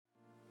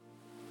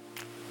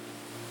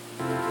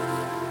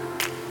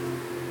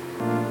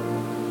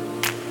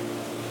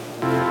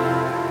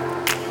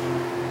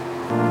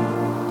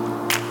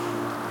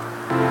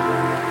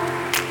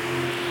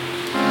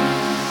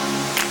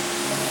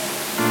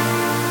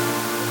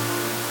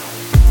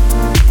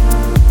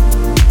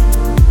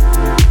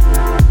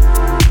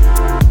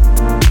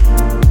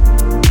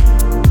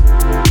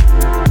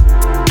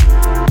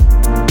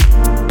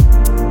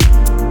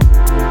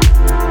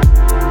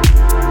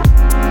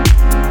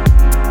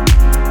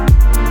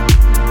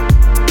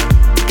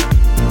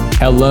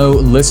Hello,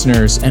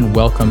 listeners, and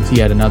welcome to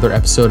yet another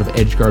episode of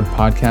Edgeguard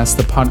Podcast,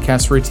 the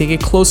podcast where we take a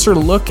closer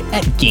look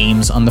at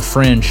games on the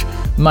fringe.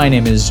 My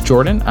name is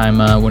Jordan. I'm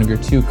one of your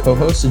two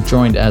co-hosts,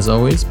 joined as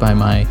always by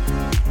my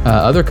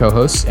other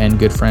co-host and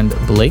good friend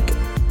Blake.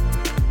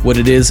 What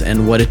it is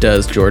and what it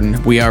does, Jordan.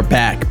 We are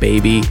back,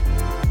 baby.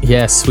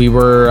 Yes, we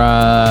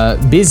were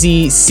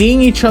busy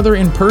seeing each other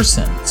in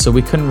person, so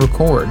we couldn't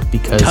record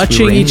because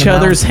touching we were in each the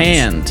other's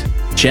mountains.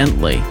 hand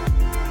gently.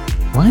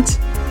 What?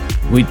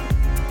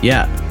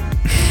 Yeah.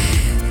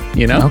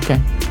 You know? Okay.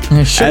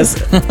 Sure.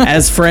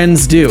 As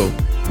friends do.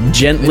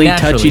 Gently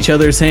Naturally. touch each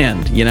other's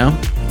hand, you know?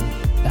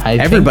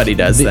 Everybody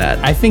does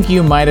that. I think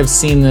you might have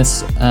seen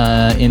this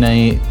in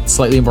a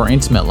slightly more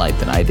intimate light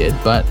than I did,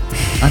 but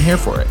I'm here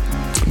for it.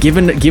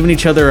 Giving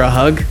each other a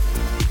hug.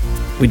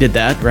 We did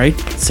that, right?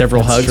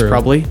 Several That's hugs, true.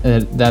 probably.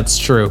 That's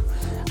true.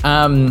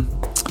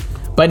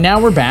 But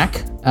now we're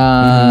back,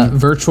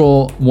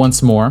 virtual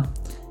once more.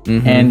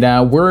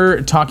 And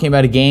we're talking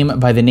about a game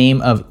by the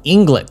name of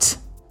Ynglet,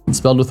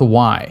 spelled with a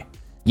Y.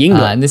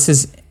 Ynglet. And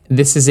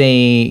this is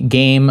a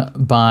game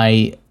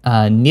by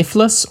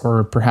Niflas,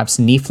 or perhaps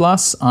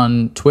Niflas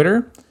on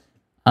Twitter,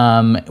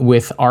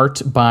 with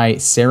art by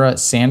Sarah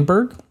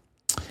Sandberg.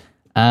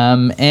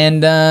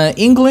 And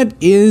Ynglet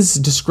is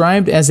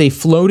described as a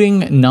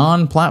floating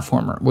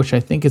non-platformer, which I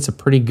think is a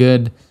pretty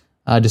good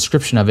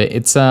description of it.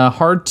 It's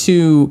hard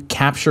to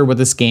capture what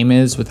this game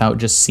is without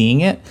just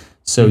seeing it.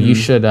 So you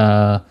should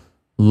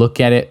look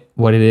at it,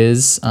 what it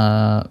is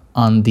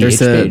on the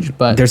page.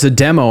 But there's a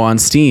demo on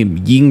Steam,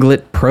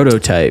 Ynglet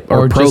Prototype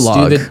or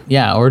Prologue.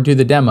 Or do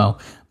the demo.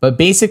 But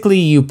basically,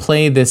 you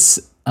play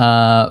this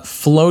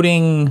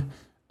floating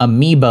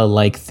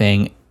amoeba-like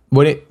thing.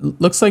 What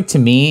it looks like to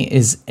me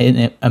is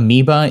an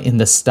amoeba in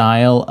the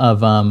style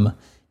of.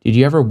 Did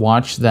you ever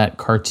watch that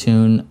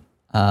cartoon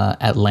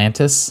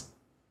Atlantis?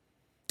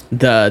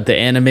 The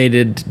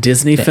animated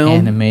Disney film?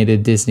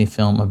 Animated Disney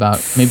film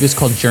about, maybe it's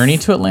called Journey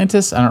to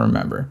Atlantis? I don't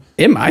remember.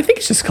 I think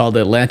it's just called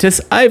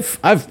Atlantis.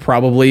 I've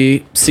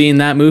probably seen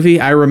that movie.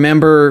 I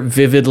remember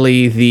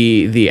vividly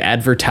the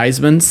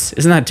advertisements.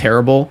 Isn't that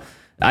terrible?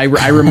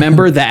 I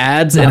remember the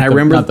ads and I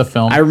remember not the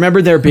film. I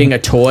remember there being a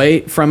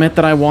toy from it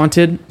that I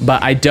wanted,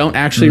 but I don't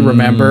actually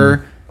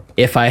remember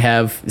if I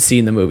have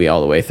seen the movie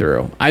all the way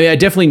through. I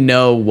definitely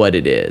know what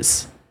it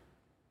is.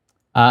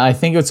 I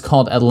think it's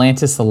called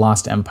Atlantis: The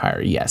Lost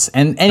Empire. Yes.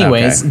 And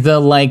anyways, Okay.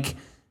 the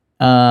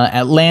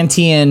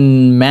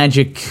Atlantean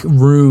magic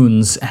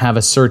runes have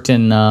a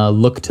certain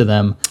look to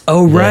them.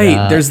 Oh,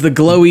 right. There's the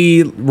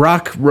glowy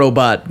rock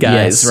robot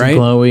guys, Yes, right?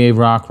 glowy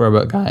rock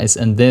robot guys.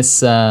 And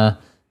this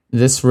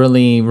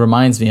really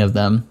reminds me of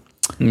them,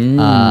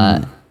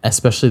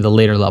 especially the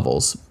later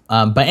levels.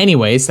 But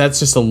anyways, that's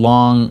just a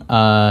long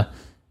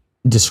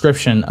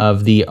description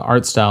of the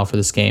art style for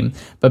this game.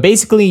 But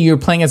basically, you're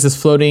playing as this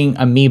floating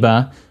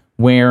amoeba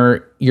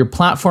where you're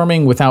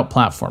platforming without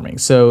platforming.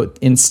 So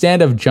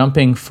instead of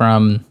jumping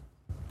from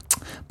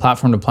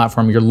platform to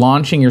platform, you're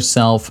launching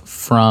yourself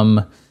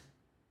from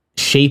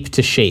shape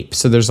to shape.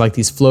 So there's like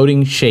these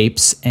floating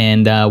shapes,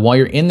 and while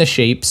you're in the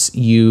shapes,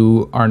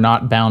 you are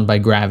not bound by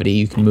gravity.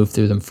 You can move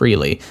through them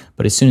freely.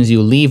 But as soon as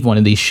you leave one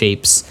of these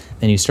shapes,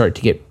 then you start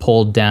to get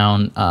pulled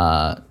down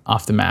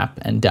off the map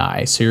and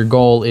die. So your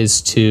goal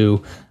is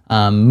to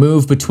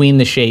move between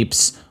the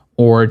shapes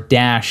or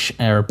dash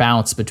or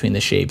bounce between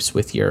the shapes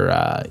with your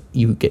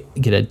you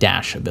get a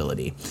dash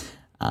ability,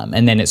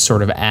 and then it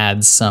sort of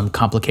adds some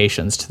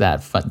complications to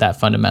that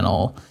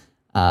fundamental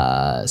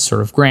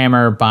sort of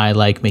grammar by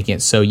like making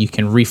it so you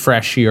can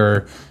refresh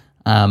your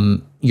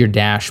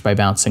dash by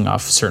bouncing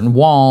off certain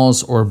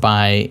walls or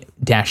by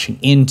dashing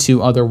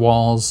into other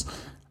walls.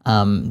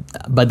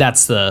 But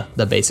that's the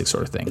basic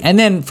sort of thing. And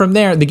then from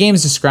there, the game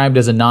is described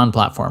as a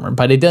non-platformer,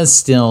 but it does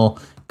still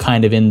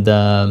kind of in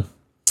the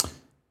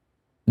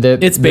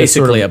it's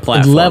basically sort of a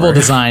platformer. level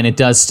design. It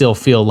does still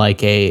feel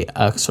like a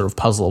sort of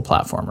puzzle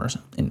platformer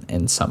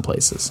in some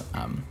places.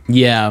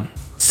 Yeah.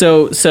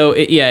 So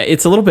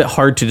it's a little bit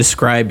hard to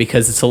describe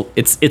because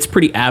it's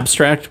pretty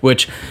abstract,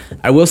 which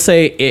I will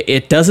say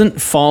it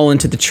doesn't fall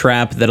into the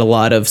trap that a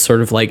lot of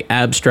sort of like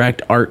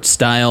abstract art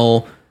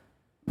style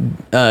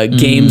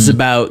games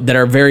that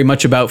are very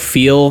much about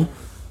feel.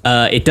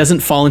 It doesn't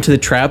fall into the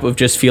trap of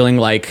just feeling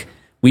like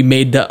we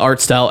made the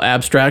art style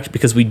abstract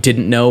because we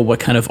didn't know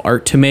what kind of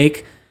art to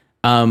make.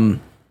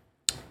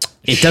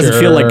 It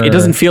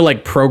doesn't feel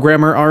like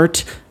programmer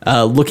art.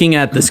 Looking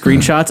at the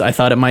screenshots, I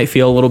thought it might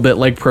feel a little bit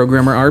like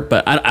programmer art,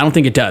 but I don't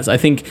think it does. I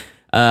think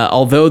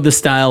although the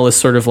style is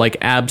sort of like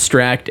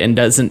abstract and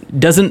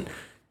doesn't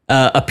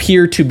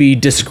appear to be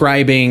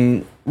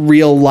describing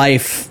real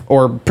life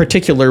or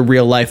particular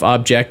real life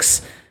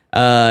objects,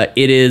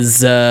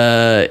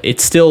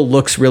 it still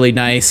looks really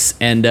nice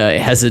and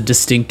it has a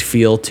distinct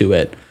feel to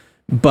it.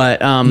 But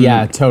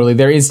yeah, totally.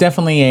 There is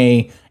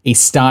definitely a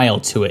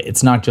style to it.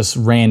 It's not just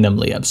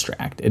randomly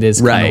abstract. It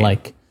is kind of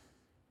like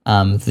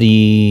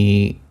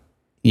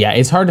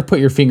it's hard to put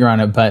your finger on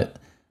it, but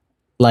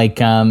like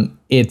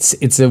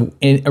it's a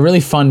really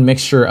fun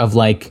mixture of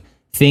like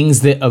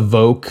things that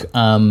evoke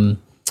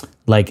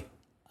like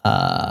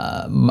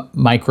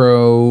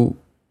microorganisms,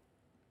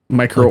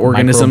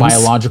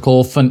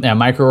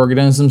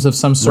 microorganisms of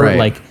some sort, Right.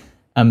 like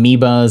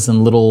amoebas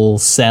and little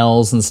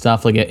cells and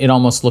stuff. Like it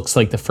almost looks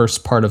like the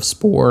first part of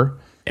Spore.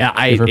 Yeah,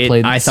 Ever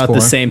played I thought Spore?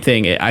 the same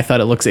thing. I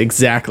thought it looks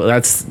exactly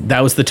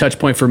that was the touch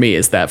point for me,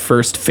 is that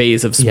first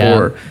phase of Yeah,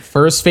 Spore.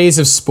 first phase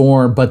of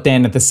Spore, but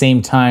then at the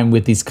same time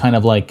with these kind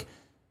of like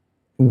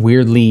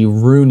weirdly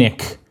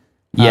runic.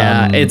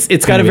 Yeah, it's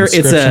got a very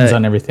inscriptions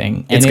on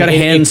everything. it's And got a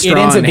ends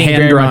up being hand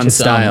very much drawn its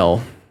own.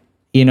 style.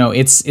 You know,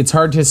 it's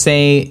hard to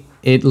say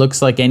it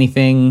looks like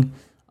anything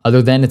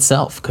other than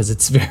itself, because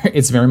it's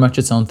very much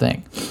its own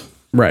thing.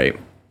 Right.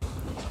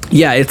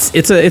 Yeah,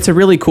 it's a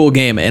really cool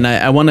game, and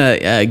I want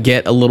to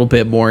get a little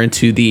bit more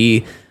into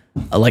the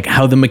like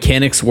how the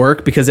mechanics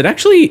work, because it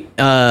actually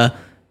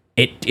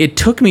it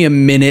took me a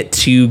minute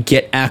to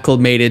get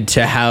acclimated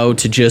to how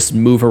to just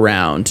move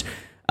around.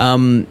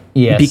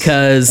 Yes,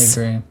 Because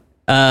I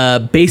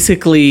agree.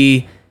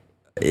 basically,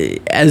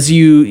 as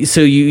you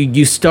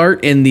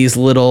start in these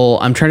little,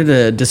 I'm trying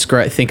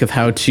to think of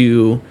how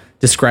to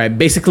describe,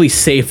 basically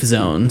safe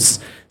zones.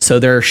 So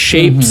there are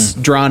shapes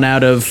drawn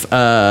out of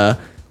a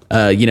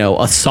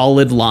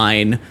solid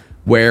line,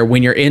 where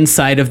when you're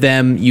inside of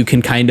them, you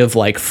can kind of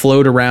like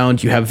float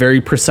around. You have very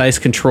precise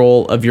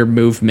control of your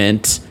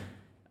movement.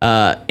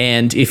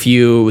 And if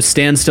you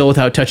stand still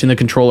without touching the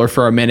controller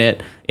for a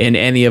minute in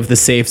any of the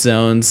safe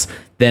zones,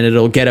 then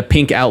it'll get a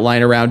pink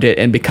outline around it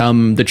and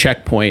become the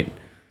checkpoint.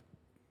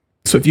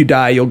 So if you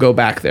die, you'll go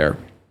back there.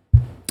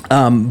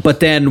 But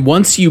then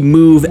once you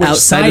move outside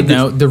Side of the,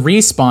 note, the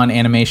respawn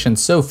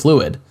animation's so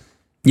fluid.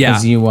 yeah,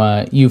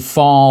 Because you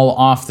fall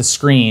off the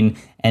screen,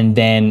 and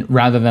then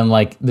rather than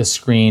like the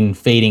screen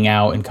fading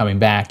out and coming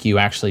back, you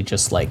actually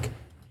just like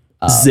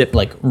zip.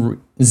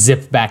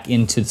 zip back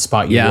into the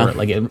spot you Yeah. were.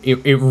 Like it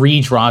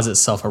redraws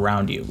itself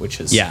around you,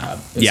 which is Yeah.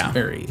 a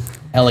very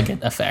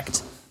elegant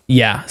effect.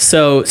 Yeah.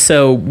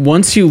 So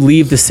once you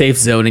leave the safe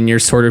zone and you're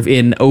sort of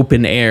in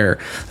open air,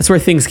 that's where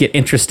things get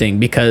interesting,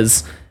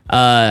 because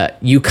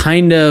you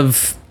kind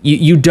of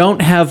you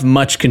don't have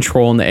much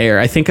control in the air.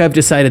 I think I've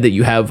decided that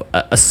you have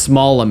a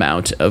small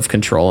amount of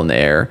control in the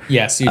air.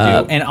 Yes, you do.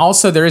 And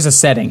also there is a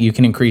setting you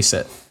can increase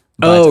it.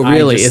 Oh, But I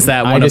really? Is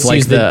that one of, like,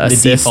 use the the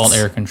assists? default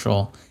air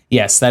control?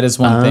 Yes, that is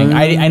one thing.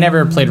 I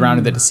never played around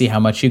with it to see how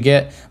much you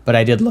get, but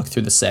I did look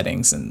through the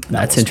settings, and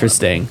That's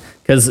interesting,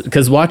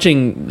 because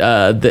watching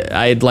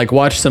I'd like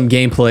watched some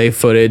gameplay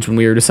footage when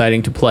we were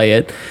deciding to play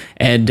it,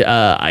 and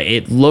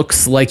it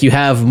looks like you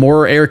have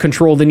more air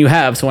control than you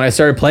have. So when I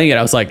started playing it,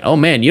 I was like, oh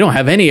man, you don't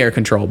have any air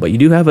control, but you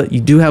do have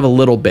a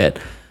little bit.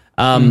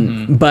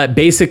 But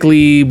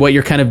basically what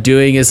you're kind of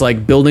doing is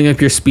like building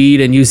up your speed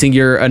and using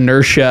your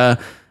inertia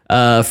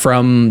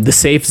from the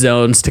safe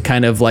zones to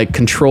kind of like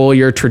control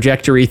your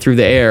trajectory through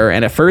the air.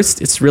 And at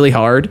first it's really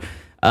hard.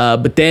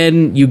 But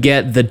then you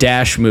get the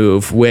dash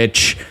move,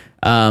 which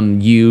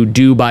you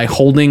do by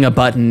holding a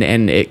button,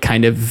 and it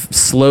kind of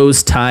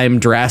slows time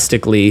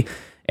drastically.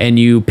 And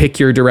you pick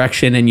your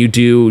direction, and you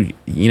do,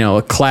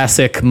 a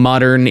classic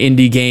modern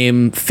indie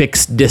game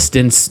fixed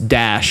distance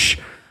dash.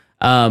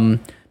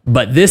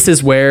 But this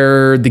is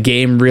where the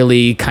game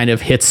really kind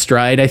of hits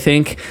stride, I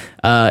think,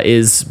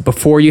 is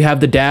before you have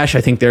the dash.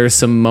 I think there's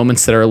some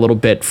moments that are a little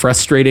bit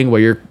frustrating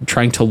where you're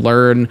trying to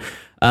learn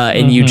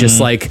and you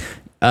just like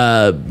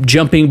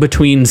jumping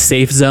between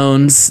safe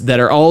zones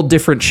that are all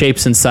different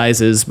shapes and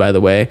sizes, by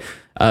the way.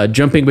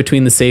 Jumping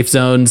between the safe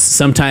zones,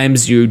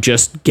 sometimes you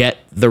just get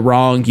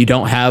you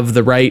don't have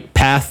the right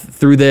path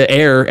through the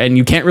air, and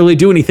you can't really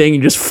do anything.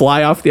 You just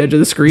fly off the edge of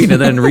the screen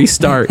and then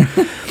restart.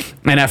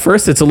 And at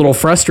first it's a little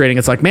frustrating.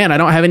 It's like, man, I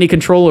don't have any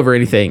control over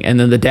anything. And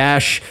then the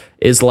dash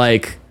is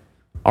like,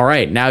 all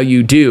right, now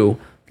you do.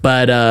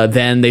 But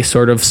then they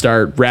sort of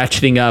start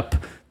ratcheting up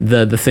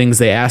the things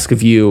they ask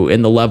of you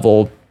in the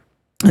level.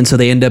 And so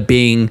they end up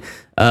being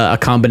a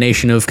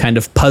combination of kind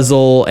of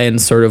puzzle and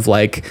sort of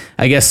like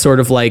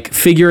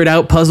figure it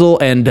out puzzle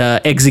and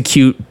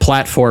execute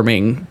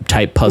platforming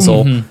type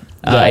puzzle.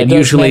 And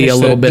usually a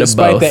little bit of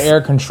both. Despite the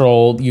air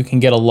control, you can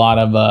get a lot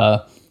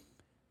of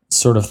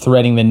sort of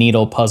threading the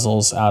needle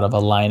puzzles out of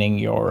aligning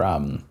your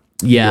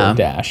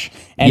dash.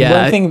 And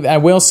one thing I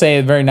will say,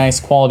 a very nice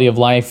quality of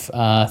life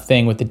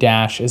thing with the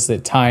dash is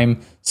that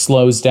time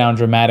slows down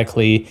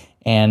dramatically,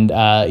 and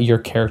your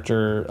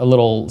character, a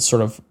little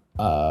sort of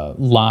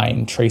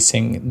line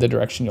tracing the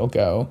direction you'll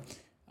go,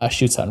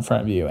 shoots out in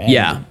front of you.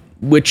 And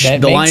which that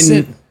the makes line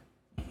it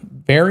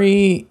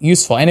very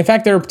useful. And in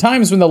fact, there are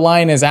times when the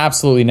line is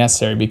absolutely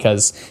necessary,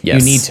 because you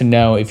need to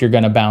know if you're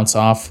going to bounce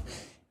off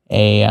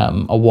a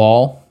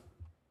wall.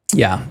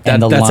 Yeah,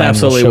 And the that's line will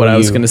absolutely show what I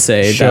was you- going to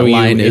say. show That you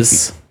line if-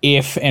 is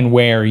if and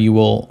where you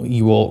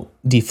will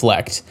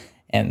deflect,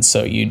 and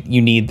so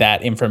you need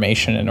that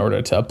information in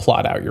order to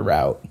plot out your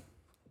route.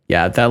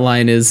 that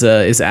line is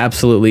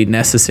absolutely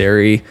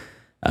necessary,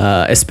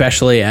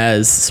 especially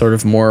as sort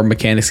of more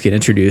mechanics get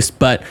introduced.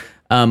 But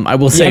I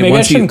will say, Maybe I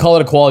once shouldn't call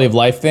it a quality of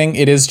life thing.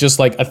 It is just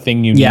like a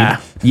thing you need.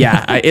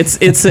 it's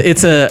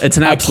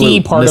an absolute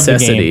key part of the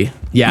necessity. game.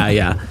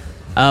 Yeah.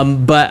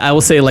 But I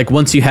will say, like,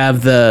 once you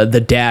have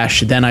the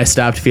dash, then I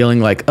stopped feeling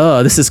like,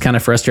 oh, this is kind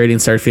of frustrating.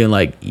 Started feeling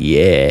like,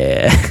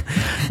 yeah,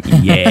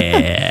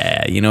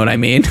 yeah, you know what I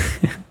mean?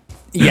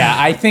 Yeah,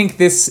 I think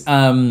this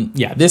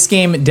this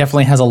game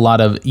definitely has a lot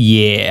of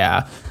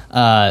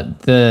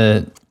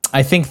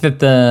I think that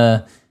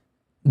the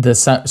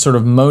sort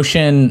of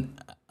motion,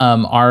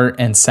 art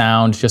and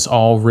sound just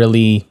all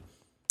really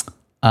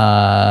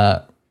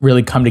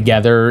really come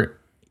together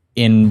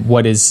in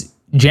what is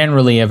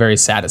generally a very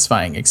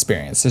satisfying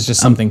experience. It's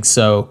just something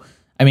so,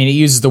 I mean, it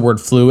uses the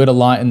word fluid a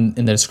lot in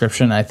the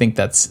description. I think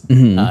that's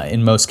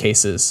in most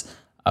cases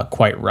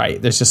quite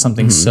right. There's just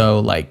something so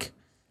like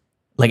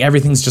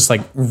everything's just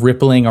like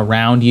rippling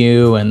around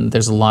you, and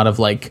there's a lot of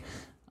like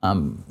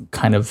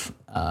kind of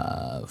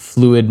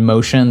fluid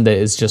motion that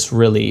is just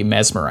really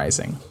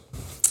mesmerizing.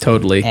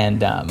 Totally.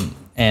 And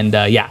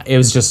it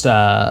was just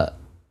a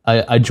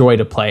joy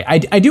to play.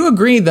 I do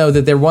agree though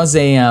that there was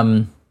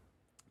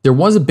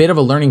a bit of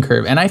a learning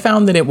curve, and I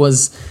found that it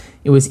was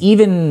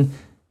even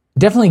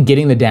definitely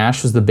getting the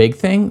dash was the big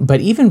thing, but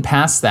even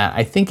past that,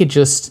 I think it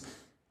just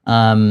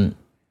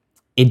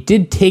it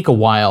did take a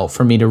while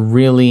for me to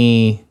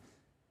really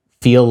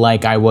feel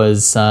like I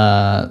was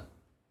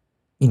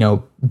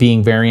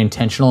being very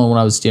intentional in what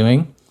I was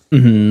doing.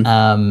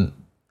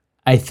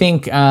 I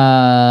think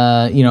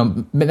that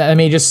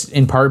may just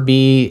in part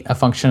be a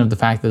function of the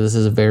fact that this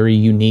is a very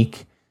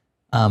unique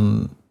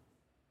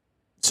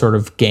sort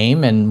of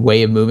game and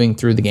way of moving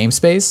through the game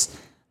space.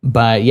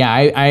 But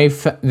yeah,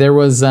 there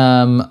was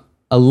a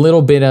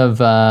little bit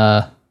of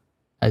a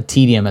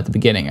tedium at the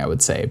beginning, I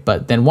would say.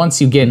 But then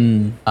once you get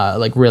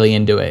like really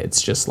into it,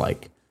 it's just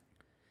like,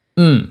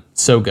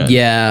 so good.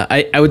 Yeah,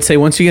 I would say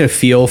once you get a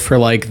feel for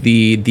like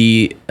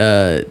the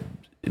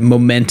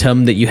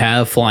momentum that you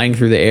have flying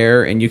through the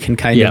air, and you can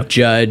kind of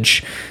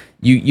judge,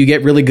 you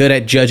get really good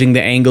at judging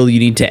the angle you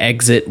need to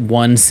exit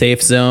one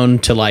safe zone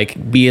to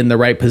like be in the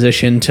right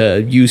position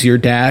to use your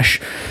dash.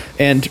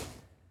 And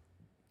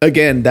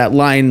again, that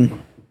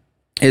line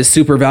is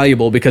super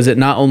valuable because it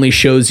not only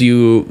shows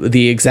you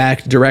the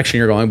exact direction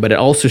you're going, but it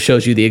also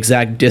shows you the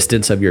exact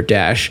distance of your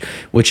dash,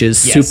 which is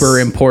super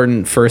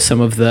important for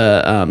some of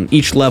the,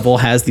 each level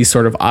has these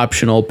sort of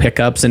optional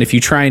pickups. And if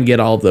you try and get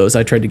all of those,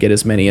 I tried to get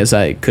as many as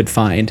I could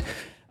find.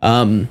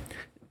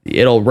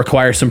 It'll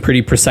require some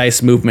pretty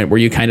precise movement where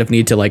you kind of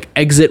need to like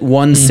exit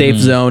one safe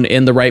zone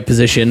in the right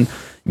position,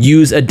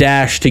 use a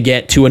dash to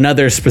get to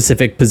another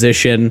specific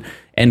position,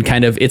 and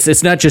kind of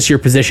it's not just your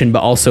position, but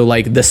also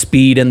like the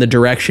speed and the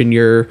direction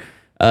you're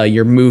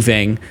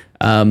moving,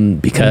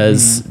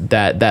 because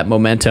that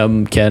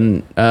momentum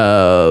can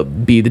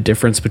be the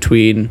difference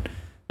between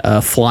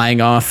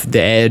flying off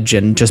the edge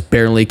and just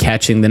barely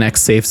catching the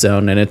next safe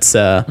zone. And it's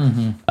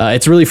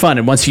really fun.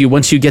 And once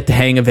you get the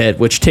hang of it,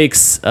 which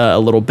takes a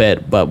little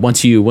bit, but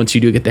once you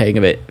do get the hang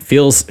of it,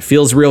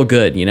 feels real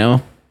good, you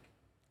know?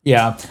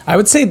 Yeah, I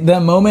would say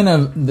the moment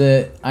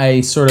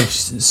I sort of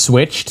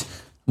switched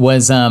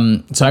was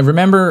so I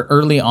remember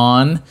early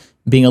on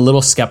being a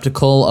little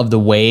skeptical of the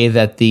way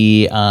that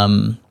the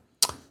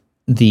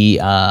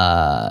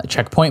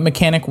checkpoint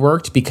mechanic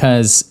worked,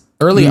 because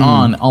early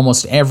on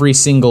almost every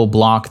single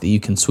block that you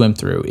can swim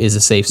through is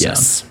a safe zone.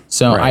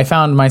 So I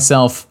found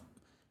myself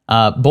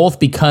both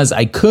because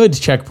I could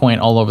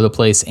checkpoint all over the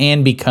place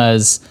and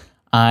because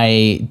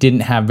I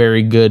didn't have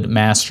very good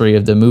mastery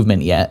of the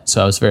movement yet,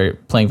 so I was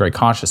playing very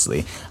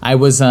cautiously. I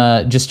was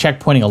just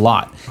checkpointing a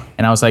lot,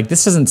 and I was like,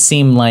 this doesn't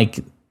seem like,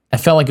 I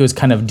felt like it was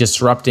kind of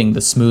disrupting the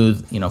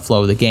smooth,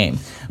 flow of the game.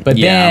 But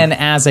then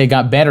as I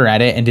got better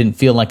at it and didn't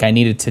feel like I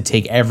needed to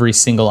take every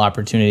single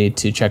opportunity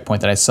to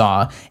checkpoint that I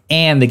saw,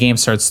 and the game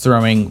starts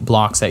throwing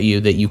blocks at you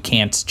that you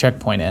can't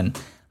checkpoint in,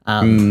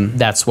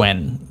 that's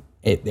when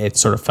it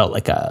sort of felt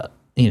like the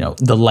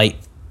light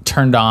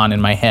turned on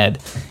in my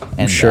head,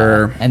 and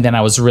and then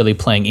I was really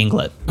playing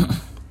Inglet.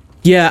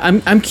 Yeah,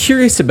 I'm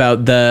curious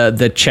about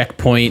the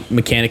checkpoint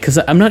mechanic, because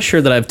I'm not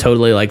sure that I've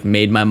totally like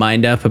made my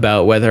mind up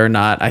about whether or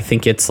not I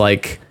think it's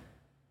like,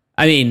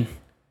 I mean,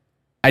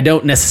 I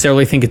don't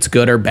necessarily think it's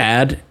good or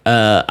bad.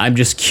 I'm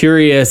just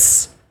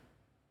curious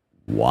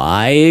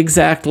why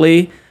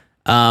exactly.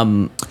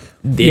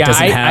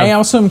 I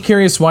also am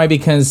curious why,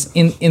 because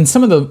in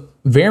some of the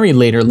very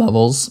later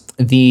levels,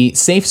 the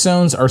safe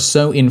zones are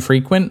so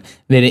infrequent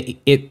that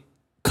it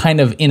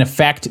kind of in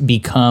effect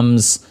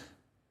becomes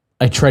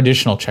a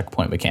traditional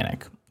checkpoint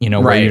mechanic,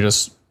 where you're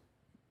just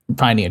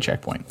finding a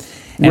checkpoint.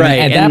 And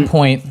at that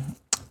point,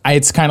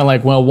 it's kind of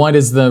like, well, what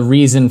is the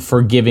reason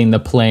for giving the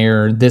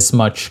player this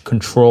much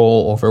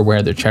control over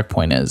where their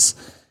checkpoint is?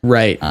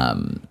 Right.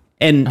 And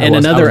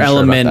another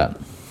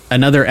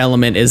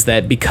element is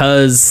that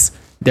because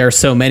there are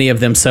so many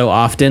of them so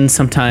often,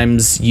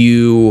 sometimes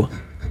you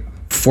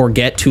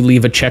forget to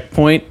leave a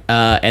checkpoint,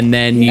 and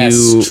then you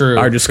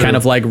are just kind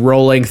of like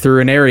rolling through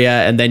an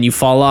area, and then you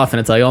fall off, and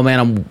it's like, oh man,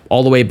 I'm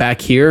all the way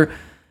back here.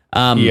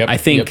 I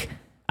think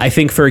I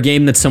think for a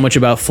game that's so much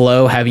about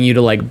flow, having you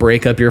to like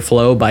break up your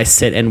flow by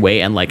sit and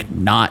wait and like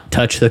not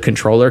touch the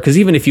controller, because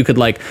even if you could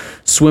like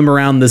swim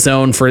around the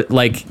zone for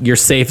like your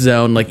safe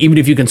zone, like even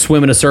if you can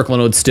swim in a circle, it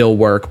would still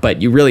work, but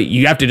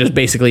you have to just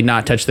basically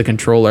not touch the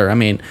controller. I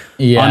mean,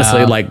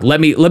 honestly, like let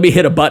me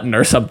hit a button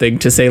or something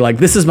to say like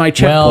this is my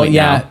checkpoint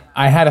now.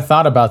 I had a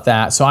thought about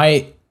that, so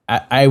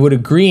I would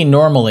agree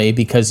normally,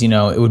 because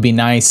it would be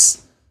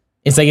nice.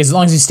 It's like as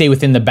long as you stay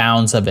within the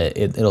bounds of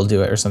it'll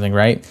do it or something,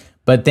 right?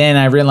 But then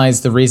I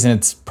realized the reason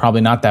it's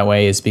probably not that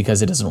way is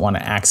because it doesn't want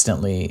to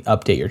accidentally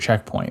update your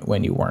checkpoint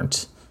when you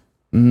weren't.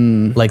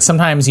 Like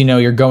sometimes,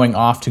 you're going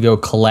off to go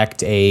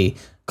collect a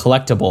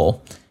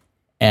collectible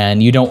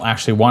and you don't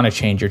actually want to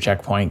change your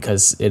checkpoint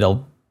because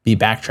it'll be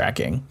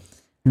backtracking.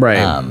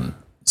 Right.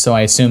 So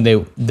I assume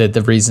that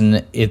the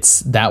reason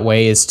it's that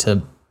way is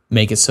to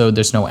make it so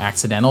there's no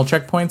accidental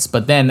checkpoints.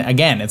 But then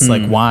again, it's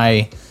like,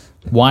 why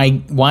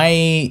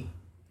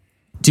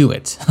do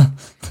it?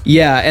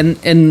 Yeah.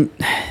 And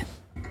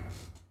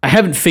I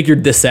haven't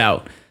figured this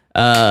out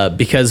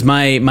because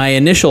my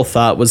initial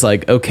thought was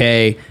like,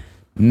 okay,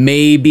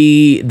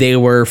 maybe they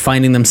were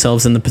finding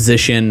themselves in the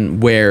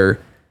position where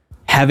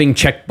having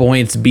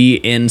checkpoints be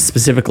in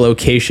specific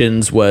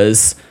locations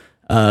was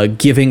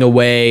giving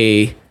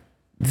away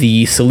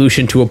the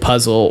solution to a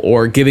puzzle,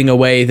 or giving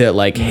away that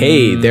like,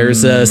 hey,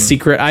 there's a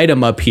secret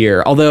item up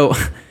here. Although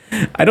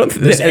I don't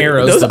think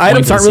those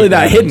items aren't really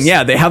that hidden.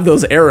 Yeah, they have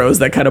those arrows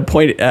that kind of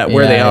point at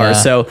where they are.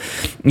 So,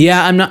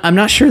 yeah, I'm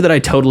not sure that I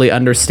totally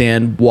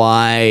understand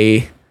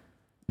why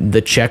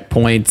the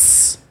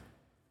checkpoints.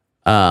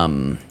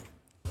 I'm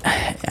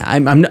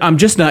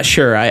just not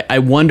sure. I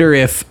wonder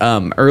if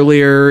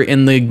earlier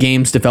in the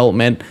game's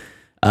development,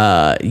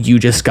 you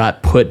just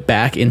got put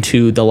back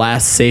into the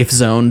last safe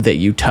zone that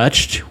you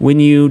touched when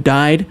you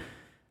died.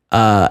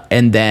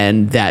 And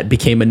then that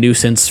became a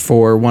nuisance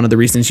for one of the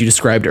reasons you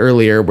described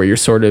earlier, where you're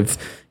sort of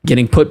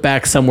getting put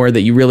back somewhere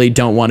that you really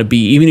don't want to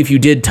be. Even if you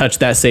did touch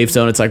that safe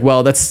zone, it's like,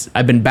 well,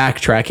 I've been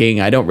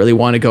backtracking. I don't really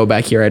want to go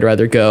back here. I'd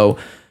rather go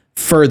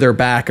further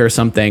back or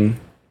something.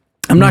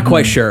 I'm not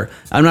quite sure.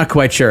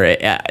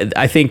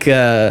 I think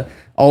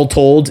all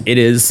told, it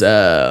is.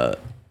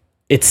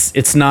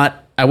 It's not.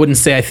 I wouldn't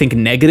say I think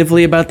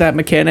negatively about that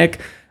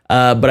mechanic,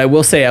 but I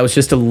will say I was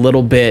just a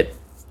little bit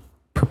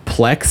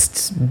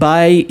perplexed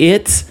by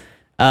it.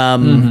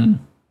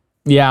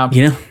 Yeah,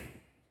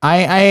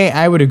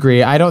 I would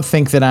agree. I don't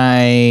think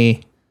that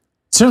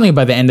certainly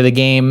by the end of the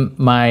game,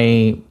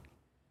 I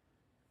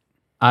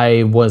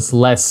was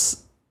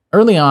less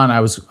early on.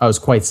 I was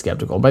quite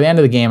skeptical. By the end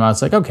of the game, I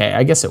was like, okay,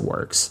 I guess it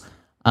works.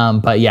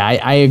 But yeah,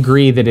 I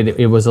agree that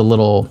it was a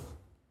little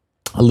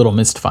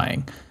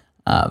mystifying.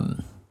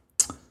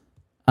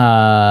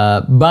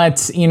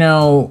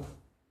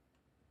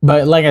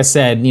 But like I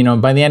said,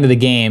 by the end of the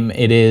game,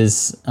 it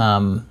is,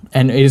 and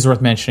it is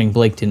worth mentioning,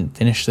 Blake didn't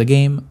finish the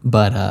game,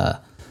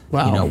 but,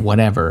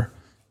 whatever.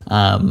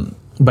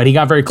 But he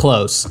got very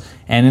close.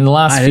 And in the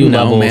last few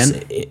levels,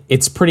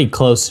 it's pretty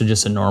close to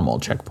just a normal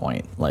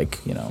checkpoint. Like,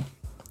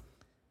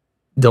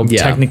 there'll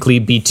technically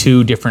be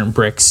two different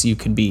bricks you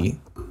could be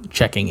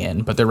checking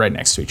in, but they're right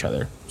next to each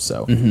other.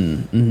 So,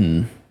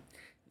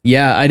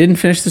 yeah, I didn't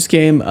finish this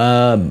game,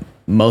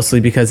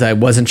 mostly because I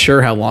wasn't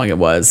sure how long it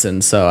was.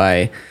 And so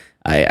I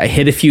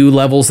hit a few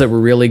levels that were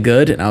really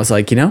good, and I was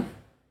like,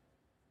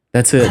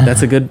 that's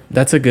as good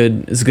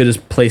as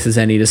place as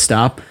any to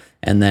stop.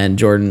 And then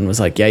Jordan was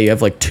like, yeah, you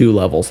have like 2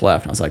 levels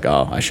left. And I was like,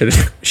 oh, I should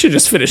have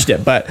just finished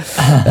it, but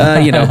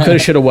coulda,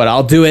 shoulda, woulda.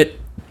 I'll do it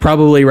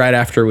probably right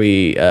after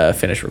we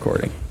finish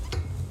recording.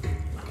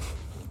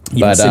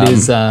 Yes, but, it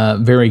is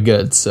very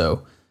good,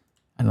 so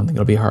I don't think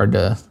it'll be hard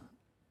to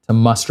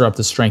muster up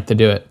the strength to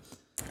do it.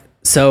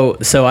 So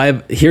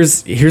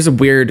here's a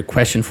weird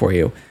question for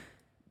you.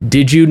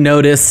 Did you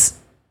notice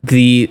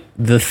the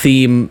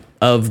theme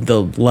of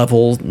the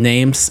level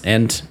names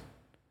and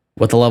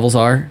what the levels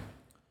are?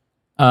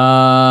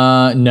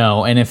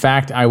 No. And in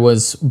fact, I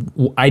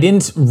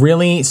didn't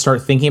really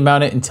start thinking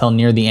about it until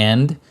near the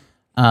end.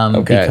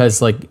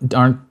 Because like,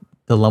 aren't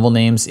the level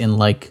names in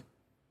like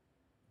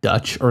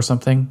Dutch or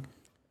something?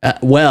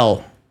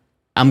 Well,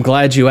 I'm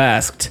glad you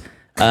asked.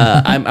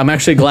 I'm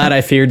actually glad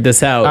I figured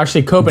this out.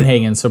 Actually,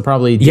 Copenhagen, so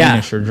probably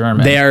Danish or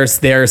German. They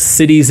are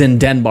cities in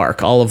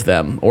Denmark, all of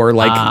them, or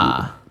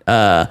like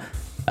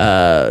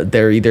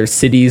they're either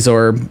cities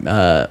or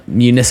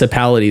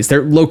municipalities.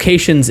 They're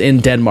locations in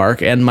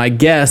Denmark, and my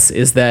guess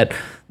is that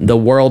the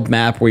world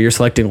map where you're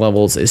selecting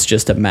levels is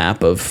just a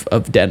map of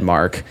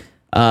Denmark.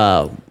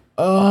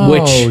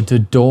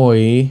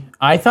 Dodoy.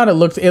 I thought it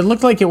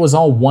looked like it was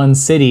all one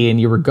city, and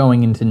you were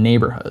going into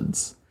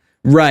neighborhoods.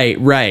 Right.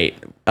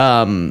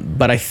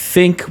 But I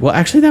think, well,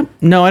 actually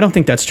I don't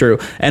think that's true.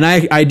 And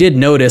I did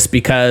notice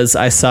because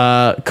I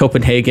saw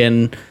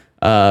Copenhagen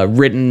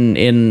written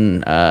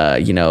in,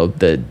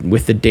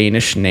 with the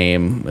Danish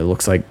name. It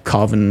looks like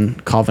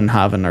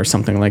Copenhagen or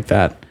something like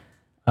that.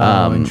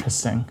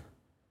 Interesting.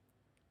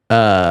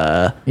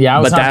 Yeah, I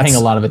was but not paying a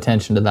lot of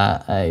attention to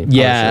that. I probably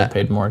should have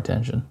paid more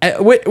attention.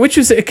 Which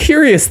is a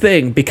curious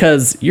thing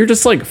because you're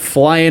just like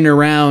flying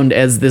around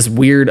as this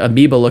weird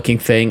amoeba looking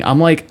thing. I'm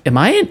like,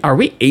 are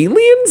we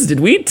aliens? Did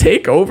we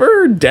take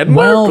over Denmark?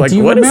 Well, like,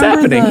 what is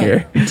happening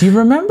here? Do you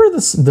remember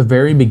the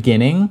very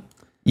beginning?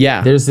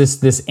 Yeah. There's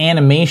this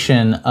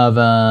animation of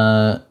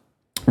a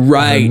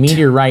right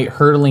meteorite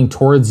hurtling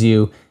towards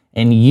you,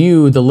 and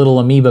you, the little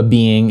amoeba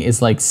being,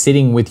 is like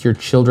sitting with your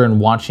children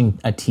watching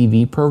a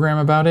TV program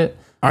about it.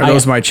 Are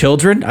those my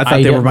children? I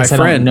thought they were my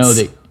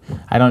friends.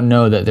 I don't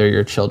know that they're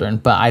your children,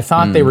 but I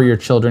thought they were your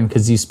children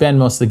because you spend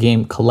most of the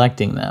game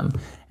collecting them,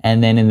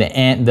 and then in the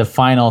end, the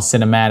final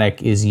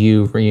cinematic is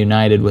you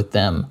reunited with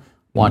them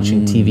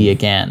watching TV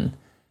again,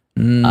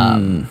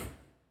 in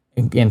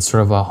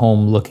sort of a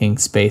home-looking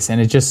space,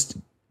 and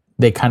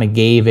they kind of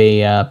gave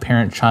a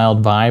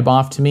parent-child vibe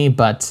off to me,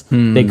 but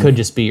they could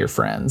just be your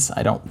friends.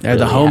 I don't. They're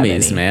the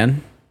homies,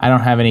 man. I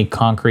don't have any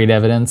concrete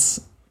evidence.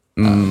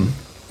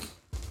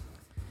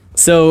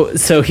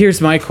 So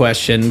here's my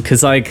question,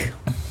 because like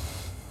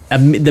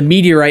the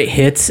meteorite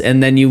hits,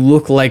 and then you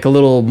look like a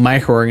little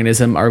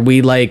microorganism.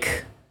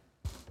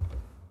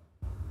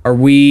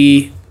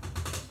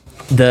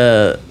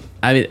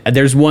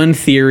 There's one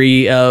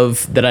theory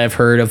that I've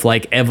heard of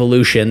like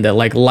evolution, that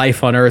like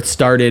life on Earth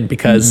started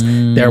because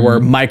there were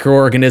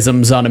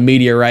microorganisms on a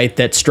meteorite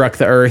that struck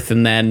the Earth,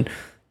 and then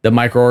the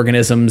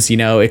microorganisms,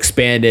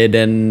 expanded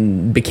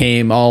and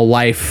became all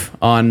life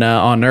on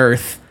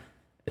Earth.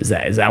 Is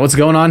that what's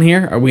going on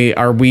here? Are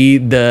we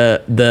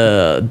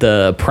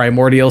the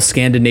primordial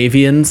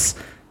Scandinavians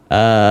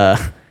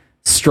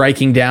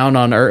striking down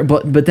on Earth?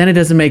 But then it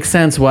doesn't make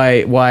sense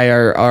why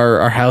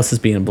our house is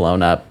being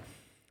blown up.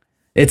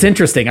 It's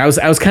interesting. I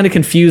was kind of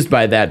confused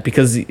by that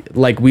because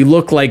like we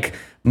look like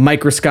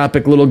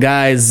microscopic little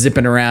guys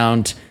zipping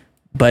around,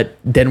 but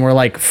then we're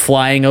like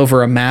flying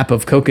over a map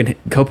of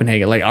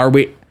Copenhagen. Like, are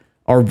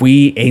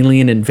we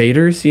alien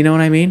invaders? You know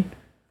what I mean?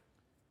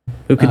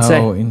 Who could say?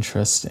 Oh,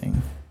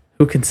 interesting.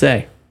 Who can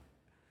say?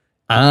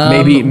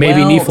 Maybe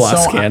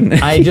Niflos can.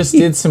 I just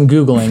did some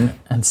Googling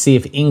and see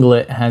if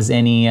Inglet has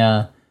any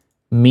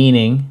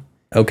meaning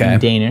in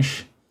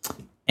Danish.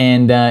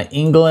 And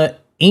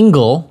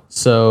Ingle,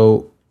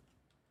 so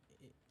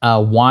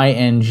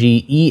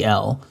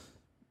Yngel,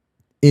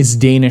 is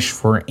Danish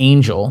for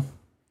angel.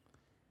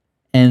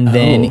 And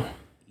then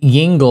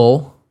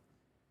Yingel,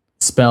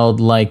 spelled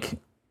like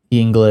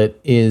Yinglet,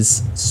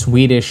 is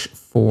Swedish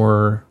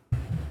for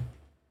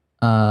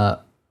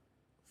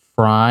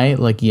fry,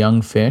 like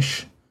young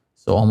fish.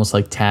 So almost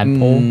like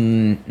tadpole.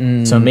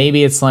 So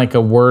maybe it's like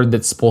a word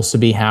that's supposed to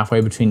be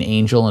halfway between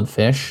angel and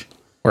fish.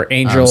 Or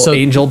angel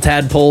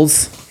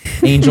tadpoles.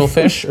 Angel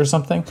fish or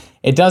something.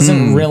 It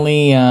doesn't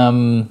really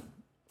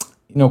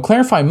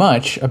clarify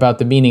much about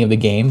the meaning of the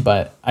game,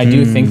 but I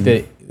do think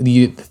that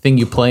the thing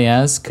you play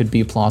as could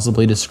be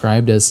plausibly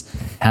described as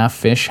half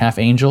fish, half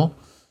angel.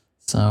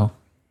 So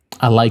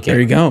I like it.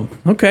 There you go.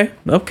 Okay.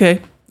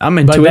 I'm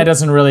into it. But that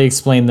doesn't really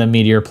explain the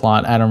meteor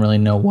plot. I don't really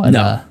know what.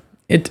 No,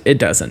 it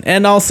doesn't.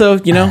 And also,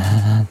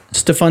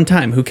 just a fun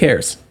time. Who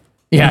cares?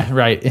 Yeah,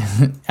 right.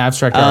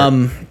 Abstract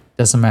art.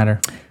 Doesn't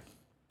matter.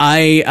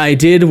 I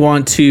did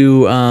want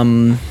to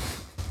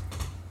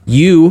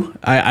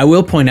I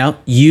will point out,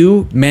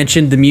 you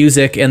mentioned the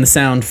music and the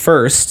sound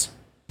first,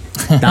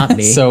 not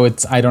me. So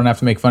I don't have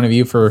to make fun of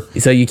you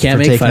so you can't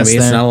make fun of me.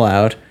 It's not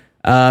allowed.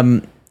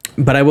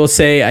 But I will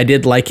say I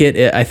did like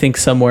it. I think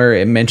somewhere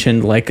it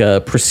mentioned like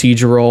a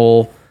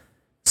procedural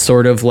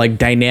sort of like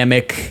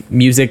dynamic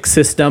music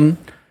system.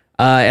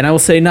 And I will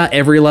say not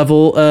every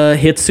level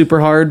hits super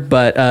hard,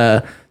 but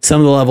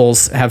some of the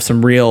levels have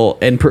some real,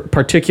 in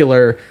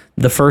particular,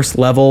 the first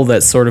level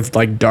that's sort of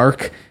like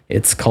dark.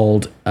 It's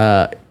called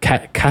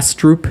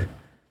Kastrup.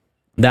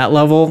 That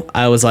level,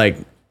 I was like,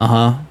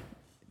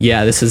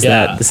 yeah, this is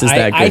that good shit.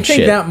 I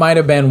think that might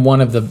have been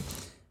one of the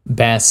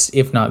best,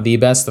 if not the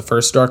best, the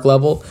first dark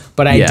level.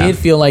 But I did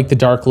feel like the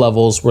dark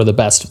levels were the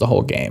best of the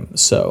whole game.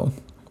 So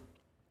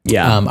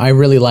yeah, I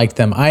really liked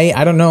them.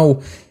 I don't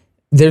know.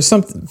 There's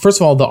some. First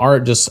of all, the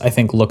art just I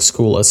think looks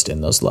coolest in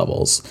those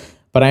levels.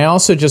 But I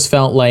also just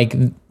felt like,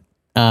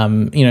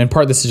 in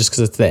part this is just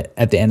because it's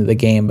at the end of the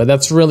game. But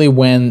that's really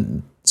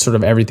when sort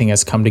of everything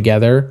has come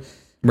together.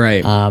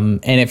 Right. And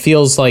it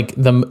feels like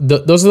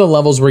those are the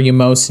levels where you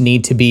most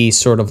need to be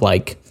sort of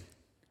like,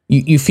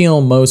 you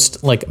feel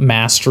most like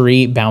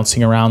mastery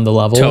bouncing around the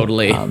level.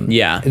 Totally.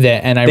 Yeah.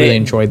 And I really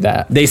enjoyed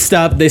that. They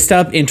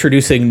stopped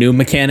introducing new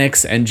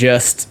mechanics and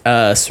just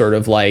sort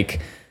of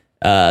like,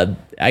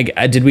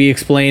 did we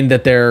explain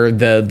that they're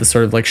the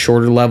sort of like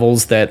shorter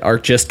levels that are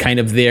just kind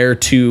of there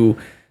to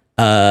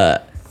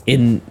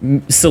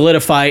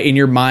solidify in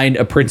your mind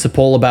a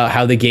principle about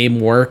how the game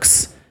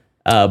works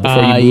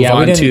before you move on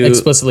we to didn't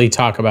explicitly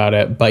talk about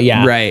it, but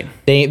yeah, right.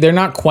 They're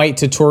not quite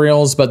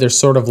tutorials, but they're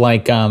sort of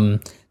like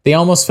they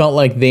almost felt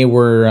like they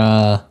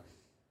were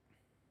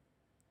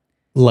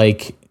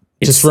like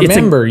Just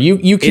remember,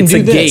 you can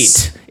do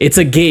this. Gate. It's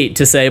a gate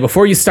to say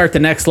before you start the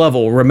next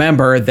level.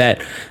 Remember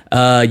that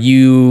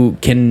you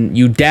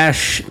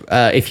dash.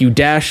 If you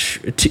dash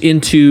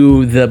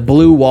into the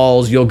blue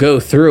walls, you'll go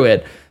through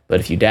it. But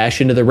if you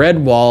dash into the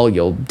red wall,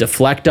 you'll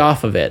deflect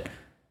off of it.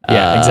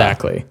 Yeah,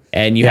 exactly.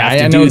 And you have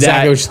to I do know that.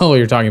 exactly which level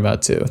you're talking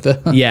about too.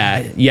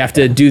 Yeah, you have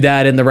to do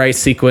that in the right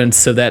sequence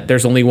so that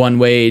there's only one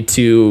way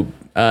to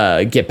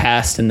get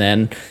past, and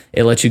then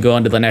it lets you go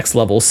on to the next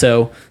level.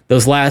 So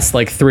those last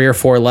like 3 or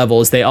 4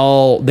 levels, they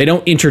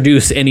don't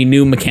introduce any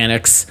new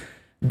mechanics.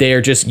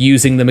 They're just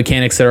using the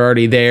mechanics that are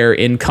already there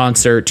in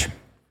concert,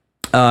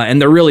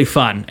 and they're really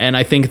fun. And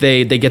I think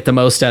they get the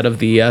most out of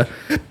the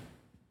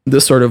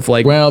sort of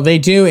like. Well, they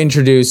do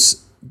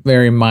introduce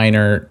very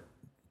minor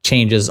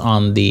changes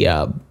on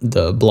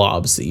the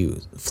blobs that you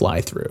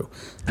fly through.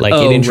 Like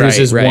it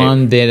introduces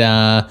one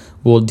that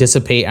will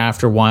dissipate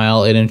after a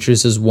while. It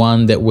introduces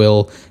one that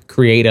will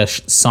create a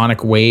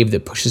sonic wave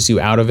that pushes you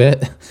out of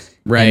it.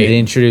 Right. And it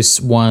introduces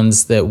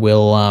ones that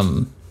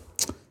will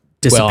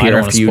disappear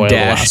after you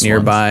dash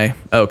nearby. Ones.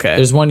 Okay.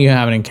 There's one you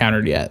haven't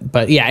encountered yet,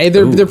 but yeah,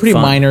 they're pretty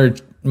fun.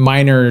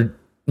 minor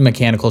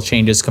mechanical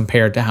changes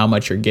compared to how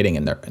much you're getting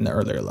in the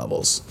earlier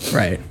levels.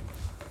 Right.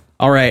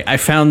 All right, I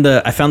found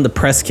the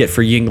press kit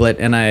for Yinglet,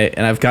 and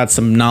I've got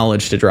some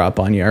knowledge to drop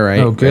on you. All right.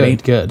 Oh, good, ready?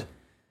 Good.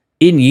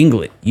 In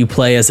Yinglet, you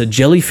play as a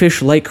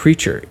jellyfish-like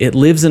creature. It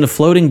lives in a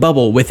floating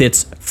bubble with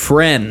its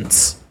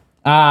friends.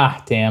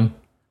 Ah, damn.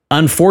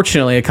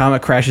 Unfortunately, a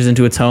comet crashes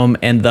into its home,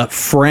 and the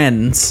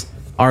friends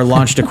are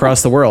launched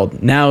across the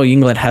world. Now,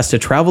 Yinglet has to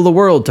travel the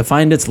world to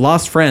find its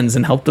lost friends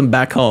and help them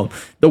back home.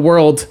 The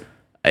world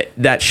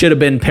that should have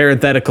been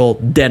parenthetical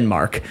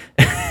Denmark.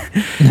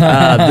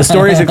 The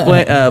story is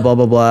explained, blah,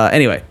 blah, blah.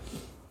 Anyway,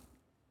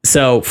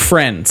 so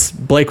friends.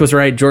 Blake was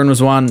right. Jordan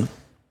was one.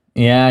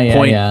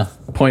 Yeah.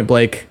 Point,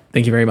 Blake.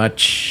 Thank you very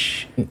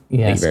much.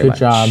 Yes, good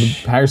job.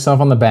 Pat yourself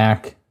on the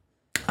back.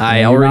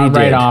 I already did.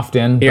 Right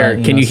often.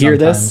 Here, can you hear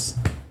this?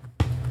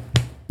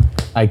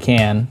 I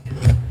can.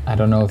 I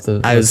don't know if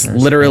I was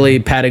literally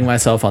patting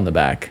myself on the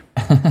back.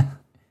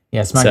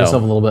 Yeah, smack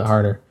yourself a little bit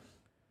harder.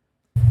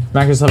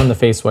 Smack yourself in the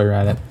face while you're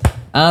at it.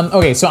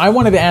 Okay, so I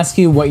wanted to ask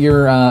you what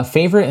your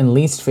favorite and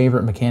least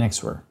favorite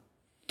mechanics were.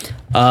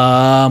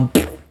 I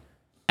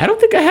don't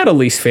think I had a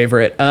least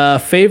favorite.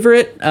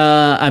 Favorite,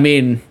 I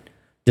mean,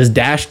 does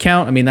dash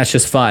count? I mean, that's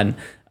just fun.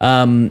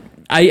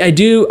 I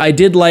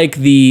did like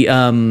the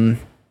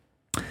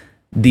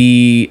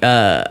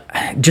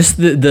just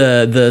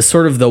the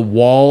sort of the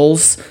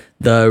walls,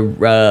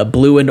 the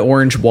blue and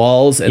orange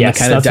walls, and the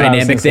kind of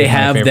dynamic they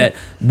have, that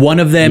one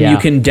of them you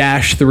can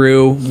dash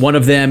through, one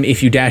of them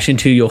if you dash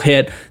into you'll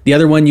hit, the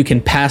other one you can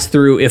pass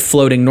through if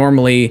floating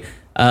normally,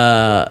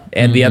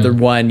 and the other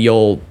one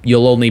you'll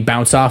only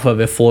bounce off of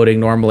if floating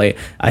normally.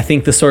 I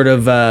think the sort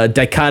of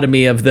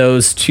dichotomy of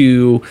those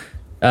two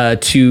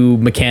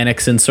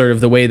mechanics and sort of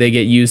the way they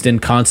get used in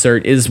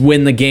concert is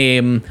when the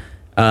game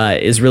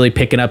is really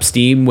picking up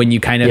steam, when you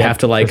kind of have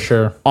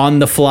to on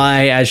the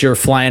fly as you're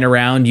flying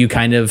around, you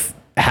kind of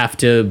have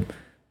to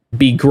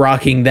be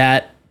grokking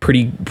that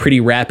pretty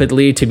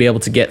rapidly to be able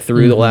to get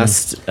through the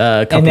last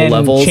couple and then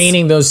levels.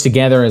 Chaining those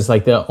together is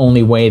like the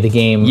only way the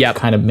game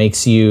kind of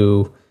makes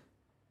you.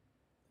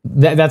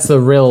 That's the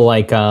real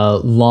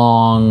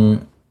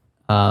long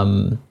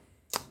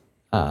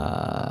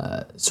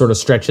sort of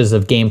stretches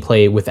of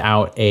gameplay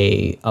without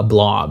a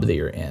blob that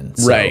you're in.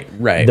 So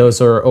right.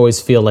 Those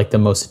always feel like the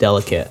most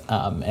delicate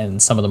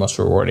and some of the most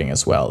rewarding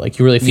as well. Like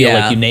you really feel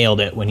like you nailed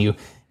it when you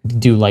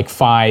do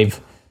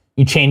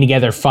you chain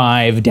together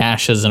 5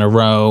 dashes in a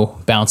row,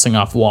 bouncing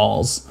off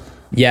walls.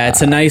 Yeah,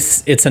 it's a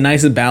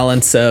nice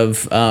balance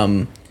of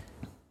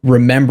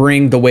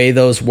remembering the way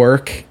those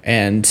work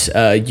and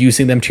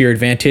using them to your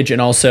advantage,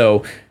 and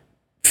also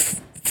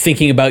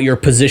thinking about your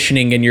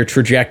positioning and your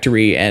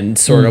trajectory and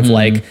sort of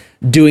like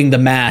doing the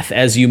math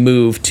as you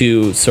move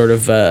to sort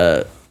of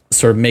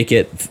make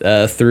it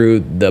through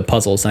the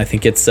puzzles. And I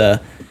think it's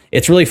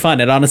really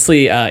fun. It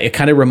honestly, it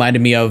kind of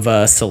reminded me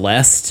of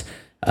Celeste.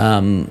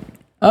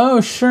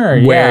 Oh,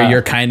 sure. Where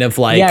you're kind of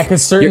like... Yeah,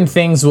 because certain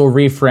things will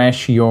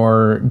refresh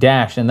your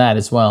dash in that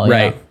as well.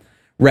 Right. Yeah.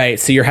 Right.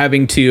 So you're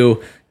having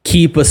to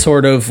keep a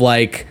sort of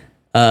like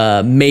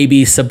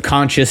maybe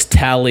subconscious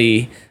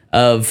tally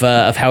of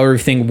how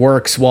everything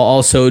works, while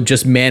also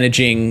just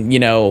managing,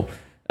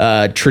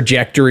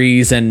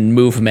 trajectories and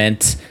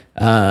movement.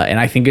 And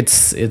I think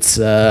it's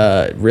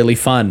really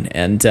fun.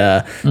 And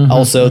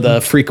also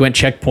the frequent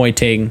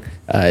checkpointing,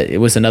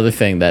 it was another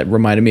thing that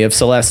reminded me of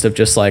Celeste, of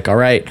just like, all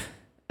right,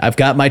 I've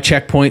got my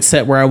checkpoint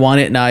set where I want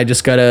it. Now I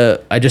just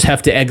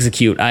have to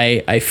execute.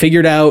 I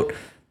figured out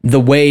the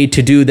way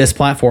to do this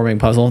platforming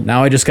puzzle.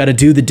 Now I just got to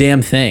do the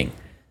damn thing.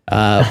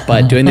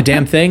 But doing the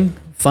damn thing,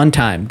 fun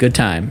time, good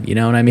time. You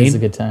know what I mean? It's a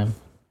good time.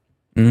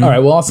 All right.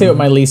 Well, I'll say what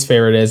my least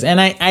favorite is. And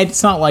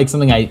it's not like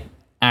something I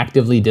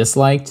actively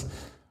disliked,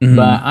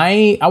 but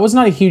I was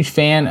not a huge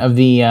fan of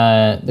the,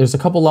 there's a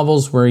couple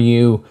levels where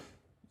you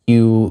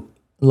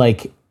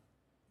like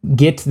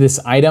get this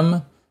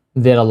item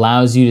that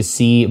allows you to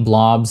see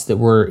blobs that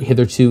were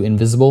hitherto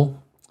invisible.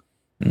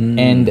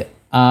 and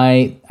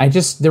I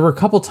just there were a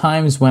couple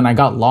times when I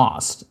got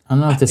lost. I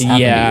don't know if this happened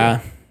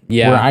to you.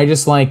 Yeah. Where I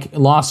just like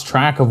lost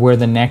track of where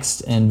the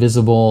next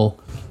invisible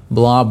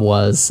blob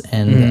was,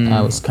 and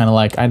I was kind of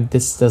like,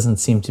 this doesn't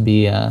seem to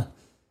be.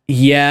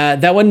 Yeah,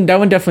 that one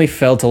definitely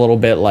felt a little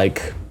bit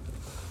like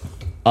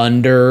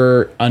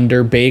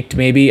underbaked.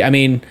 Maybe. I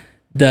mean,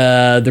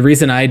 the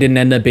reason I didn't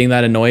end up being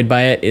that annoyed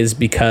by it is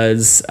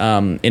because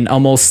in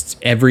almost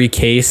every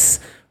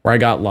case where I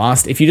got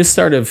lost, if you just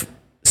start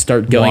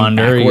going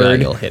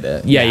backward, you'll hit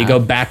it. Yeah, you go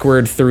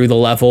backward through the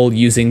level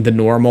using the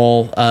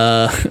normal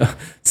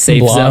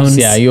safe blobs, zones.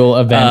 Yeah, you'll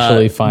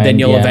eventually find. Then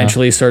you'll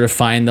eventually sort of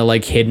find the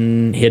like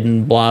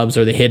hidden blobs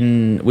or the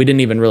hidden. We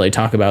didn't even really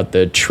talk about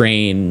the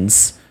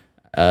trains.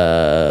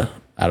 I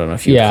don't know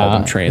if you call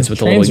them trains with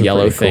the little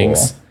yellow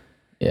things. Cool.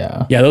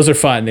 Yeah, those are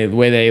fun. The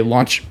way they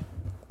launch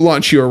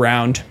you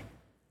around.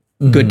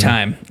 Good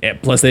time. Yeah,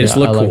 plus they just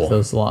look cool. Like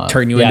those a lot.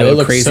 Turn you into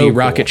a crazy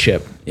rocket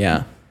ship.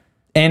 Yeah.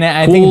 And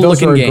I Cool think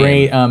those were looking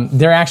great.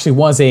 There actually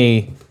was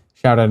a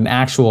shout out, an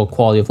actual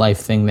quality of life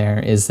thing there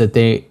is that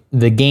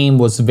the game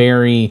was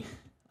very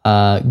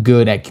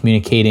good at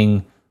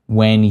communicating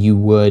when you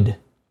would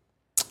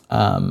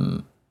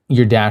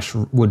your dash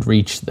would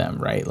reach them,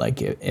 right?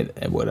 Like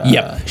it would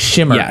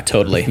shimmer. Yeah,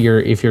 totally.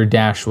 If your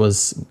dash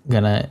was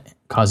gonna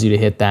cause you to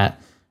hit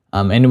that,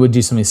 and it would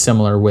do something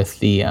similar with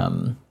the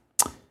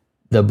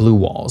blue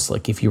walls.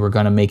 Like if you were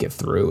gonna make it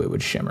through, it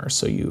would shimmer,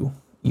 so you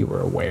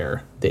were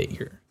aware that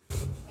you're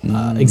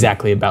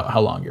exactly about how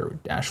long your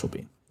dash will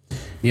be.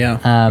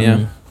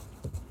 Yeah.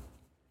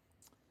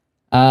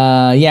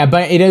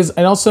 But it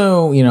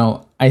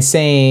also, I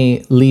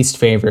say least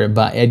favorite,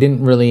 but I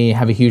didn't really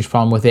have a huge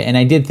problem with it. And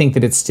I did think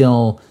that it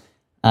still,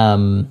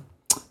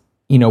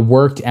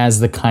 worked as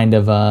the kind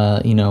of,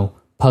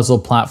 puzzle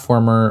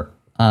platformer,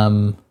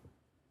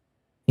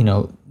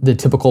 the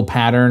typical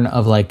pattern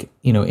of like,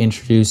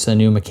 introduce a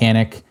new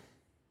mechanic,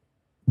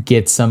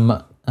 get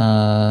some,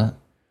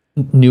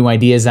 new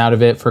ideas out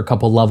of it for a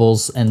couple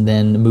levels and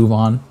then move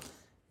on.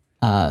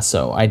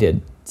 So I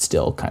did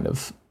still kind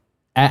of,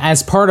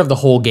 as part of the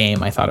whole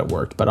game, I thought it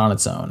worked, but on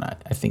its own,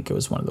 I think it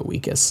was one of the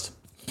weakest.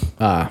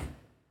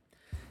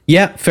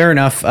 Yeah, fair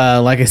enough.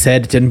 Like I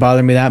said, it didn't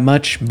bother me that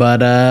much,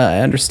 but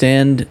I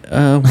understand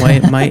why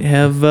it might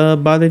have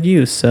bothered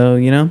you. So,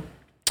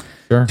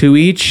 sure. To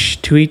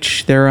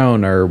each their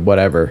own or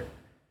whatever.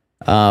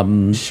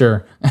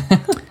 Sure.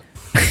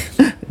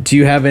 Do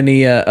you have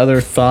any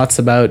other thoughts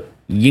about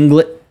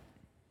Yinglet?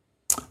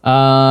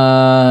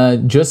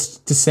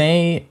 Just to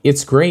say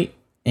it's great,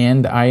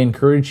 and I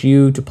encourage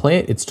you to play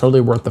it. It's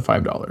totally worth the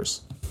 $5.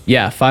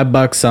 Yeah,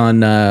 $5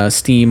 on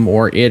Steam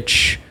or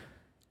itch.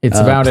 It's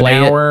about an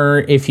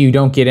hour if you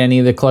don't get any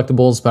of the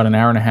collectibles, about an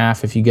hour and a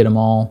half if you get them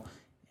all,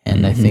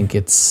 and I think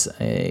it's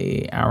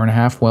a hour and a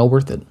half well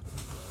worth it.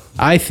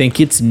 I think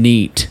it's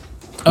neat.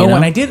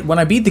 When I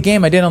beat the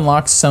game, I did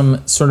unlock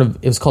some sort of,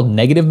 it was called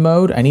negative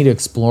mode. I need to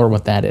explore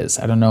what that is.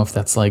 I don't know if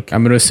that's like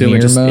I'm going to assume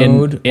it just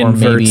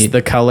inverts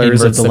the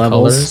colors of the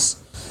levels.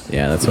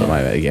 Yeah, that's what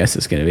my guess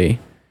is going to be.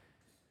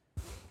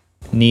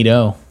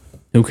 Neato.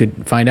 Who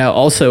could find out?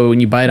 Also, when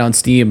you buy it on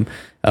Steam,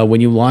 when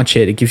you launch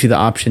it, it gives you the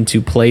option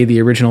to play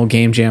the original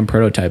Game Jam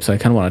prototype. So I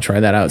kind of want to try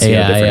that out, see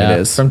how different it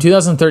is. From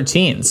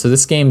 2013. So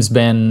this game's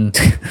been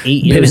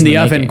 8 years been in the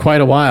oven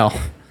quite a while.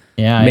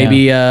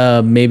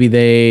 Yeah, maybe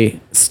they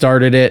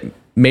started it,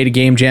 made a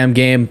Game Jam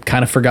game,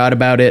 kind of forgot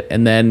about it,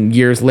 and then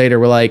years later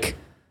were like,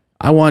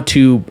 I want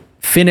to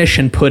finish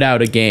and put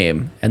out a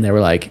game. And they were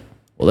like,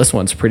 well, this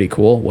one's pretty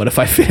cool. What if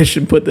I finish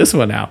and put this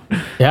one out?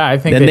 Yeah, I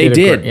think then they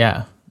did.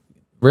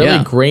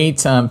 Really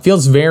great.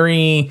 Feels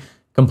very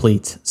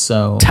complete.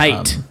 So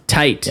tight.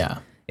 Yeah.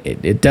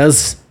 It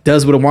does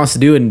what it wants to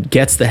do and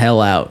gets the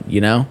hell out,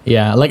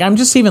 Yeah, like I'm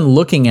just even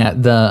looking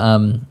at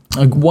the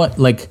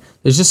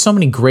there's just so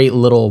many great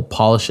little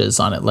polishes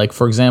on it. Like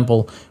for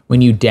example,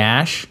 when you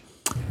dash,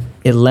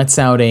 it lets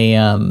out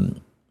a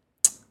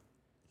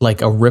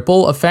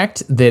ripple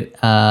effect that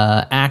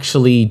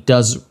actually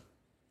does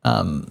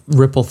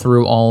ripple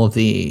through all of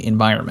the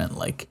environment.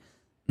 Like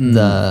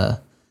the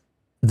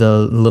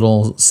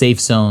little safe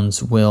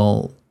zones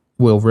will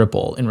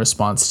ripple in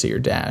response to your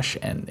dash,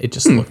 and it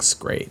just looks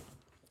great.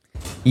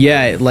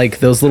 Yeah, like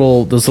those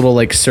little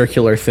like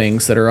circular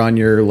things that are on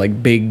your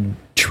like big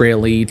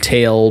traily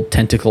tail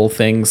tentacle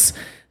things,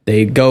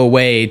 they go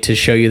away to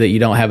show you that you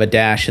don't have a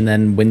dash, and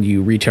then when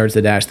you recharge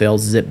the dash, they'll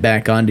zip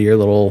back onto your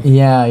little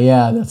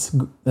that's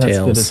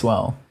tails. good as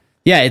well.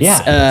 Yeah,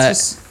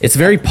 it's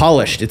very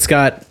polished. It's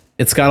got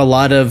a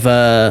lot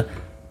of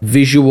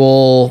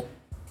visual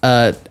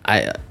I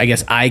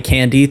guess eye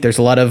candy. There's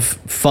a lot of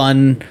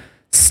fun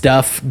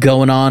stuff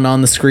going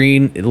on the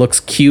screen. It looks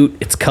cute,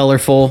 it's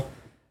colorful.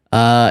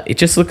 It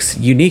just looks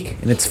unique,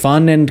 and it's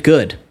fun and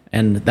good.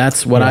 And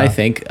that's what I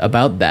think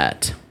about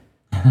that.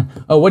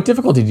 Oh, what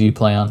difficulty did you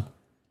play on?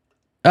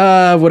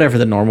 Whatever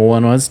the normal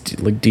one was,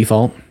 like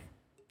default.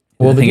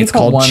 Well, I think it's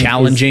called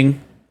challenging.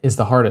 Is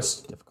the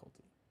hardest difficulty.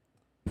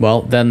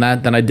 Well, then I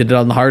did it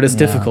on the hardest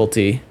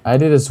difficulty. I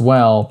did as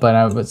well, but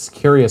I was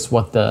curious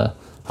what the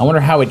I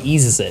wonder how it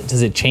eases it.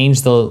 Does it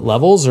change the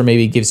levels, or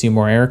maybe it gives you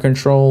more air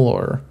control?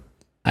 Or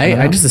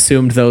I just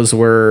assumed those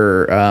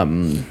were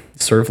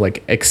sort of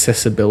like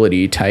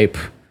accessibility type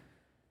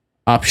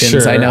options.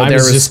 sure, I know I there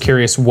was just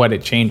curious what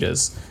it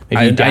changes.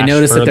 Maybe you I dash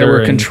noticed that there further were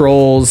and-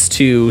 controls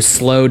to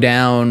slow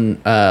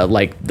down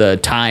like the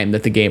time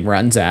that the game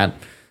runs at.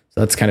 So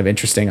that's kind of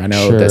interesting. I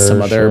know that some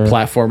Sure, other sure.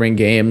 platforming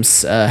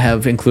games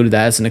have included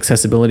that as an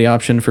accessibility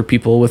option for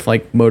people with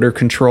like motor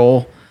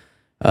control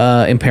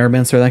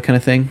impairments or that kind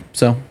of thing.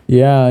 So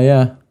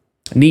Yeah.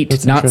 neat.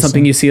 That's Not interesting.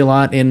 something you see a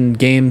lot in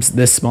games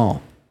this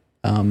small.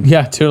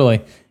 Yeah,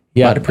 totally.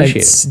 Yeah, But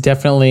appreciate it's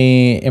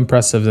definitely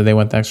impressive that they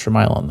went the extra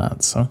mile on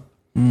that. So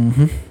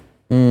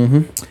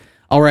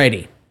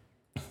Alrighty.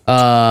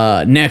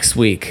 Next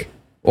week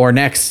or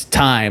next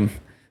time,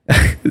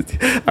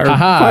 our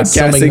Aha,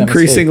 still podcast making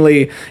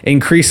that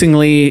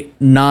increasingly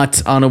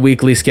not on a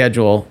weekly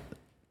schedule.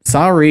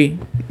 Sorry,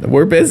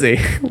 we're busy.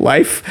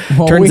 Life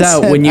Well, turns we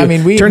out said- when you I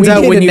mean, we turns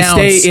out did when you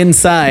announce stay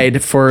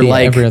inside for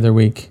like every other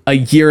week. a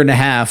year and a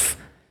half.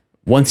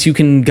 Once you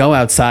can go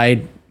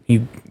outside,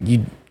 you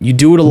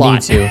do it a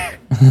lot. Me too.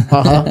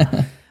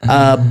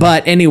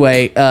 But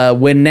anyway,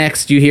 when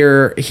next you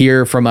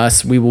hear from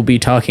us, we will be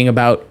talking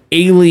about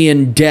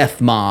Alien Death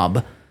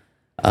Mob,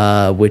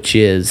 which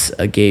is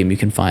a game you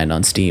can find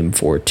on Steam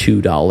for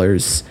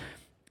 $2.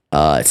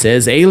 It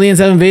says aliens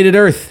have invaded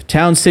Earth.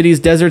 Towns, cities,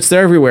 deserts,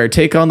 they're everywhere.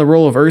 Take on the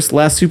role of Earth's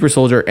last super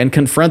soldier and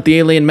confront the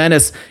alien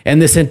menace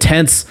and this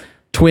intense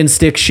twin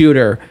stick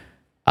shooter.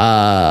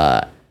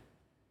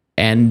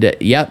 And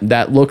yep,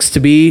 that looks to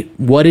be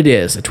what it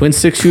is. A twin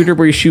stick shooter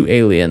where you shoot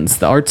aliens.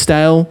 The art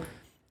style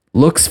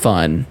looks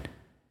fun.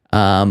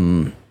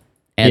 And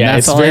Yeah, that's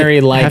it's all very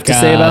I like have to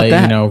say about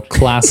that.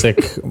 Classic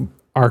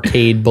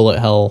arcade bullet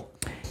hell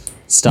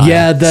style.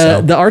 Yeah,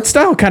 So- the art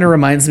style kind of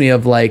reminds me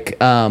of like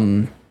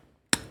an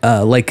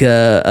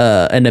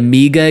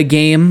Amiga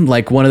game,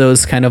 like one of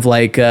those kind of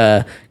like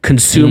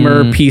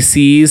consumer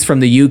PCs from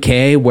the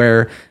UK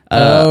where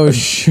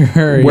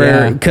sure.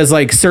 where because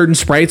like certain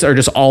sprites are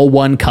just all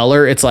one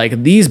color. It's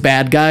like these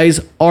bad guys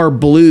are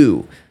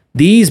blue,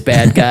 these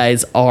bad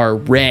guys are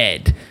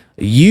red,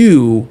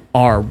 you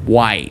are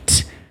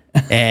white,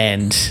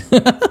 and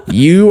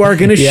you are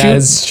gonna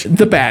it's shoot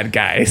the bad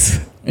guys.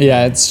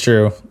 Yeah, it's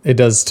true. It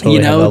does totally.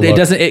 You know, have that it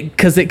look.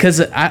 doesn't because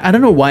I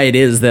don't know why it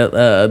is that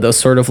those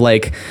sort of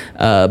like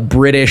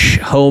British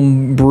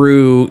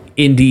homebrew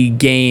indie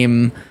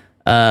games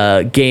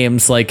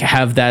like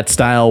have that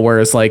style,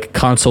 whereas like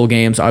console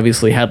games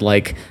obviously had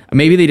like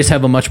maybe they just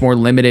have a much more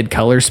limited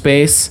color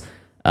space,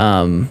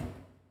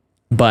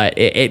 but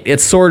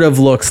it sort of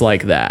looks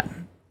like that.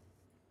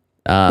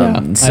 Yeah,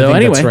 I So think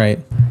anyway, that's right.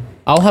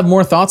 I'll have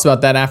more thoughts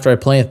about that after I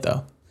play it,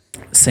 though.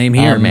 same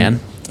here,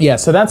 man. Yeah,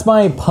 so that's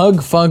my Pug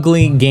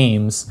Fugly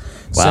Games.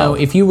 Wow. So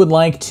if you would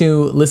like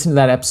to listen to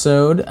that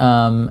episode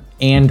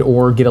and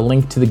or get a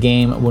link to the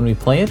game when we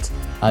play it,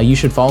 you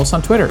should follow us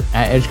on Twitter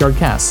at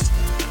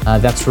EdgeGuardCast.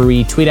 That's where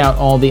we tweet out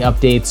all the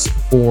updates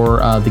for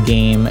the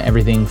game,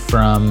 everything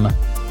from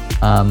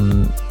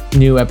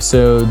new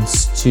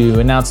episodes to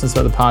announcements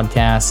about the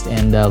podcast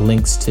and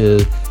links to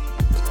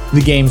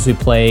the games we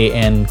play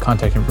and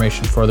contact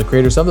information for the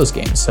creators of those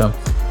games. So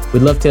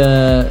we'd love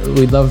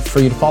for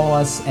you to follow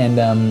us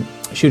and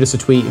shoot us a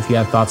tweet if you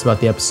have thoughts about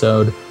the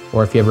episode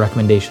or if you have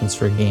recommendations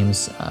for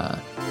games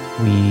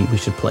we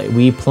should play.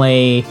 We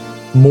play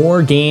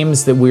more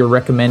games that we are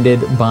recommended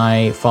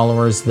by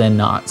followers than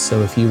not.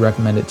 So if you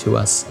recommend it to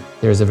us,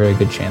 there's a very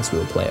good chance we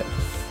will play it.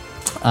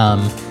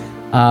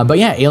 But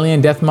yeah,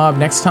 Alien Death Mob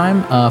next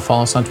time.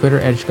 Follow us on Twitter,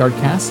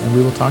 EdgeGuardCast, and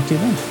we will talk to you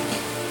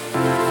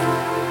then.